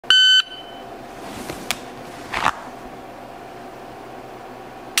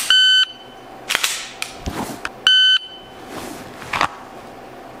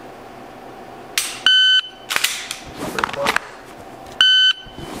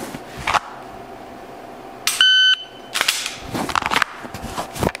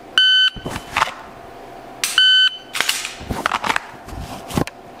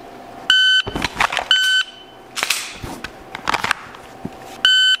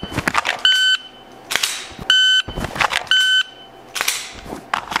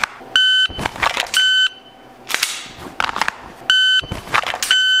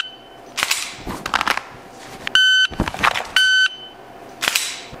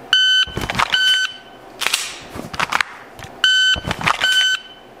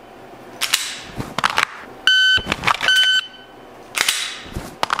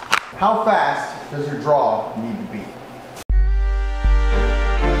how fast does your draw need to be?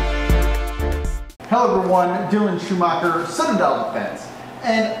 Hello everyone, Dylan Schumacher, Citadel Defense.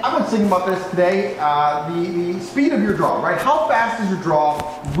 And I was thinking about this today, the speed of your draw, right? How fast does your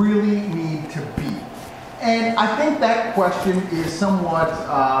draw really need to be? And I think that question is somewhat,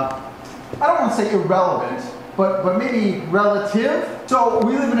 I don't want to say irrelevant, but maybe relative. So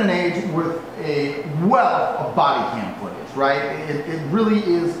we live in an age with a wealth of body cam footage, right? It really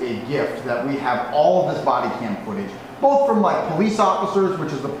is a gift that we have all of this body cam footage, both from like police officers,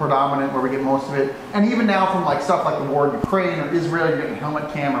 which is the predominant where we get most of it, and even now from like stuff like the war in Ukraine or Israel, you're getting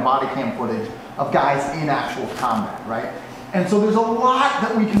helmet cam or body cam footage of guys in actual combat, right? And so there's a lot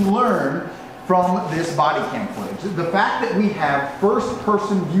that we can learn from this body cam footage. The fact that we have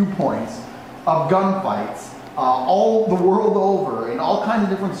first-person viewpoints of gunfights all the world over in all kinds of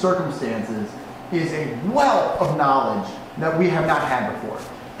different circumstances is a wealth of knowledge that we have not had before.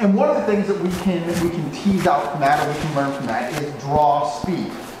 And one of the things that we can tease out from that, or we can learn from that, is draw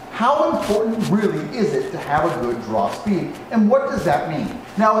speed. How important really is it to have a good draw speed, and what does that mean?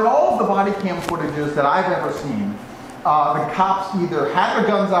 Now, in all of the body cam footages that I've ever seen, the cops either had their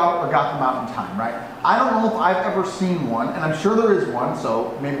guns out or got them out in time, right? I don't know if I've ever seen one, and I'm sure there is one,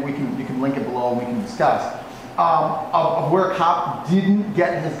 so maybe you can link it below and we can discuss, of where a cop didn't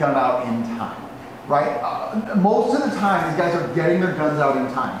get his gun out in time, right? Most of the time, these guys are getting their guns out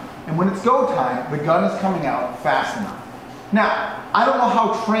in time. And when it's go time, the gun is coming out fast enough. Now, I don't know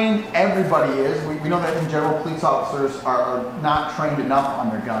how trained everybody is. We know that in general, police officers are not trained enough on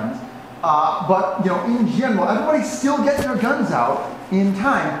their guns. But you know, in general, everybody's still getting their guns out in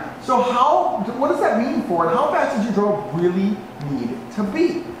time. So what does that mean for, and how fast does your draw really need to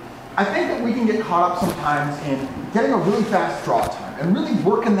be? I think that we can get caught up sometimes in getting a really fast draw time and really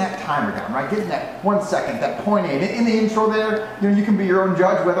working that timer down, right? Getting that 1 second, that 0.8. In the intro there, you know, you can be your own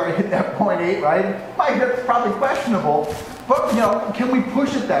judge whether I hit that 0.8, right? My grip's probably questionable, but you know, can we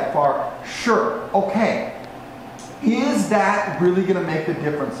push it that far? Sure, okay. Is that really gonna make the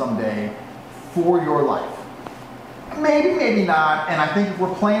difference someday for your life? Maybe, maybe not, and I think if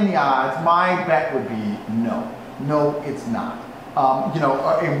we're playing the odds, my bet would be no. No, it's not. You know,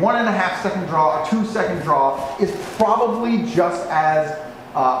 a 1.5 second draw, a 2 second draw is probably just as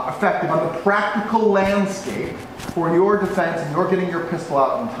effective on the practical landscape for your defense and you're getting your pistol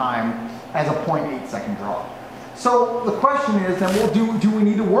out in time as a 0.8 second draw. So the question is then, well, do we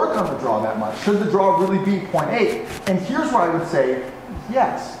need to work on the draw that much? Should the draw really be 0.8? And here's what I would say,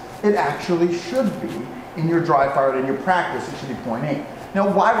 yes, it actually should be in your dry fire and in your practice, it should be 0.8. Now,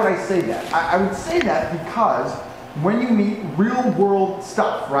 why would I say that? I would say that because when you meet real world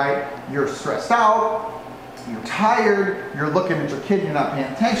stuff, right? You're stressed out, you're tired, you're looking at your kid, you're not paying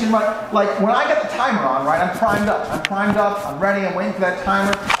attention, right? Like when I get the timer on, right? I'm primed up, I'm ready, I'm waiting for that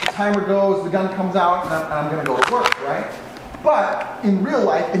timer, the timer goes, the gun comes out, and I'm gonna go to work, right? But in real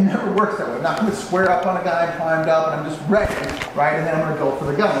life, it never works that way. I'm not gonna square up on a guy primed up and I'm just ready, right? And then I'm gonna go for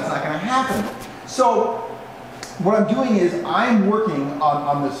the gun. That's not gonna happen. So what I'm doing is I'm working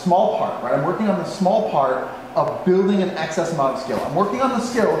on the small part, right? I'm working on the small part of building an excess amount of skill. I'm working on the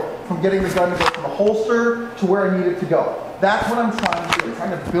skill from getting the gun to go from the holster to where I need it to go. That's what I'm trying to do. I'm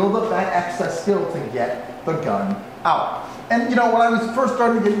trying to build up that excess skill to get the gun out. And you know, when I was first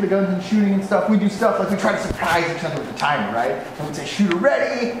starting getting the guns and shooting and stuff, we do stuff like we try to surprise each other with the timer, right? And we'd say shooter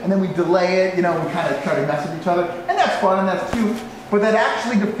ready, and then we delay it, you know, we kind of try to mess with each other. And that's fun and that's cute, but that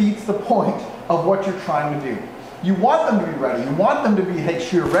actually defeats the point of what you're trying to do. You want them to be ready. You want them to be, hey,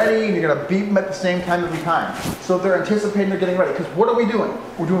 shooter ready, and you're gonna beat them at the same time every time. So if they're anticipating they're getting ready, because what are we doing?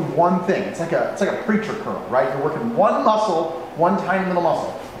 We're doing one thing. It's like a preacher curl, right? You're working one muscle, one tiny little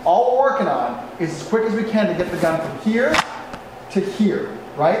muscle. All we're working on is as quick as we can to get the gun from here to here,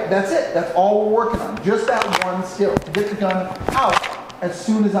 right? That's it. That's all we're working on. Just that one skill, to get the gun out as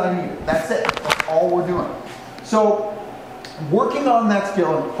soon as I need it. That's it. That's all we're doing. So working on that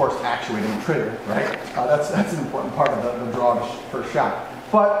skill, and of course actuating the trigger, right? That's an important part of the draw first shot.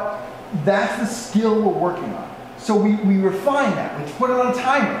 But that's the skill we're working on. So we refine that. We put it on a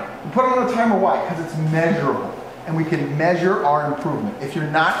timer. We put it on a timer, why? Because it's measurable. And we can measure our improvement. If you're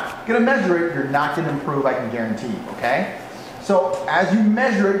not gonna measure it, you're not gonna improve, I can guarantee you, okay? So as you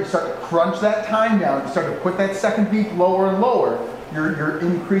measure it, you start to crunch that time down, you start to put that second beat lower and lower, you're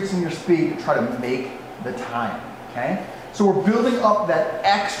increasing your speed to try to make the time, okay? So we're building up that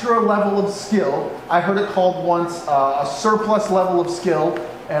extra level of skill. I heard it called once a surplus level of skill,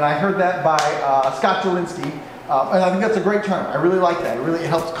 and I heard that by Scott Jelinski, and I think that's a great term. I really like that. It really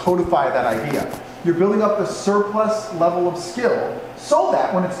helps codify that idea. You're building up the surplus level of skill so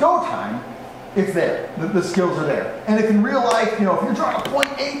that when it's go time, it's there. The skills are there. And if in real life, if you're drawing a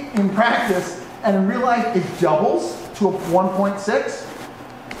 0.8 in practice, and in real life it doubles to a 1.6,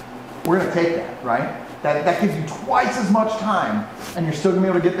 we're gonna take that, right? That gives you twice as much time, and you're still gonna be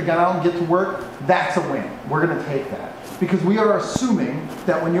able to get the gun out and get to work. That's a win. We're gonna take that. Because we are assuming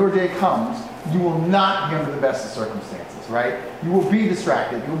that when your day comes, you will not be under the best of circumstances, right? You will be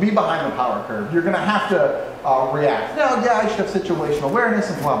distracted. You will be behind the power curve. You're gonna have to react. Now, yeah, I should have situational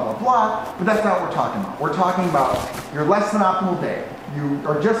awareness and blah, blah, blah, but that's not what we're talking about. We're talking about your less than optimal day. You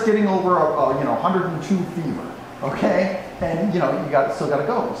are just getting over a 102 fever, okay? And you still gotta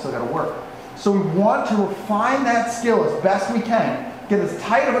go, you still gotta work. So we want to refine that skill as best we can, get as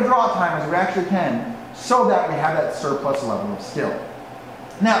tight of a draw time as we actually can, so that we have that surplus level of skill.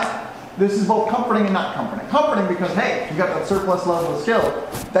 Now, this is both comforting and not comforting. Comforting because, hey, you got that surplus level of skill,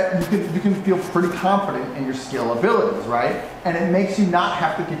 that you can feel pretty confident in your skill abilities, right? And it makes you not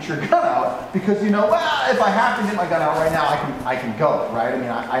have to get your gun out because if I have to get my gun out right now, I can go, right? I mean,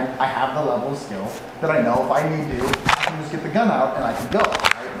 I have the level of skill that I know if I need to, I can just get the gun out and I can go,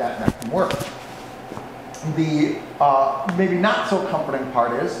 right? That can work. The maybe not so comforting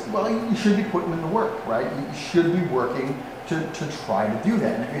part is, well, you should be putting in the work, right? You should be working to try to do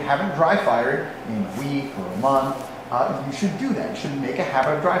that. And if you haven't dry fired in a week or a month, you should do that. You should make a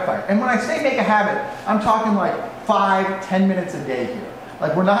habit of dry fire. And when I say make a habit, I'm talking like 5-10 minutes a day here.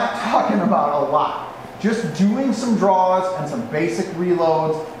 Like we're not talking about a lot. Just doing some draws and some basic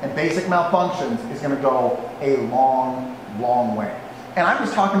reloads and basic malfunctions is gonna go a long, long way. And I'm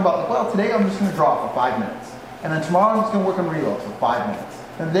just talking about, well, today I'm just gonna draw for 5 minutes. And then tomorrow I'm just gonna work on reloads for 5 minutes.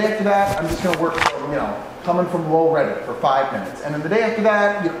 And the day after that, I'm just gonna work for, coming from roll ready for 5 minutes. And then the day after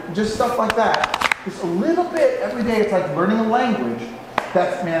that, just stuff like that. Just a little bit every day. It's like learning a language.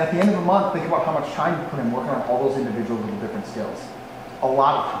 That's, man, at the end of the month, think about how much time you put in working on all those individual little different skills. A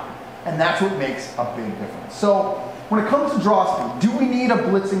lot of time. And that's what makes a big difference. So when it comes to draw speed, do we need a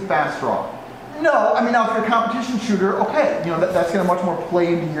blitzing fast draw? No, I mean, now if you're a competition shooter, okay, that's gonna much more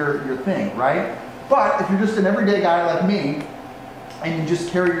play into your thing, right? But if you're just an everyday guy like me, and you just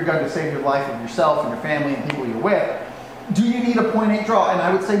carry your gun to save your life of yourself and your family and people you're with, do you need a 0.8 draw? And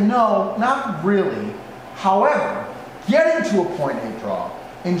I would say no, not really. However, getting to a 0.8 draw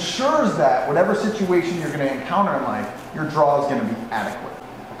ensures that whatever situation you're gonna encounter in life, your draw is gonna be adequate,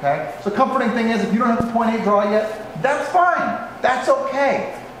 okay? So comforting thing is, if you don't have a 0.8 draw yet, that's fine, that's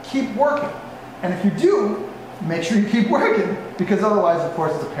okay. Keep working. And if you do, make sure you keep working, because otherwise, of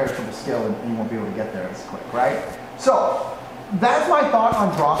course, it's a perishable skill and you won't be able to get there as quick, right? So, that's my thought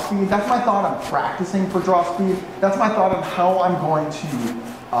on draw speed. That's my thought on practicing for draw speed. That's my thought on how I'm going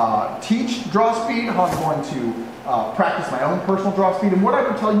to teach draw speed, how I'm going to practice my own personal draw speed, and what I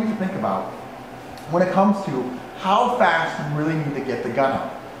would tell you to think about when it comes to how fast you really need to get the gun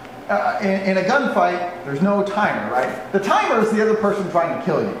out. In a gunfight, there's no timer, right? The timer is the other person trying to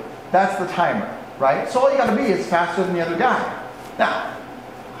kill you. That's the timer, right? So all you gotta be is faster than the other guy. Now,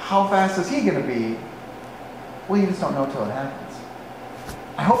 how fast is he gonna be? Well, you just don't know until it happens.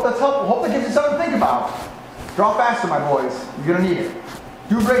 I hope that's helpful. I hope that gives you something to think about. Draw faster, my boys. You're gonna need it.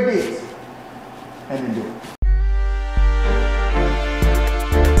 Do great deeds. And then do it.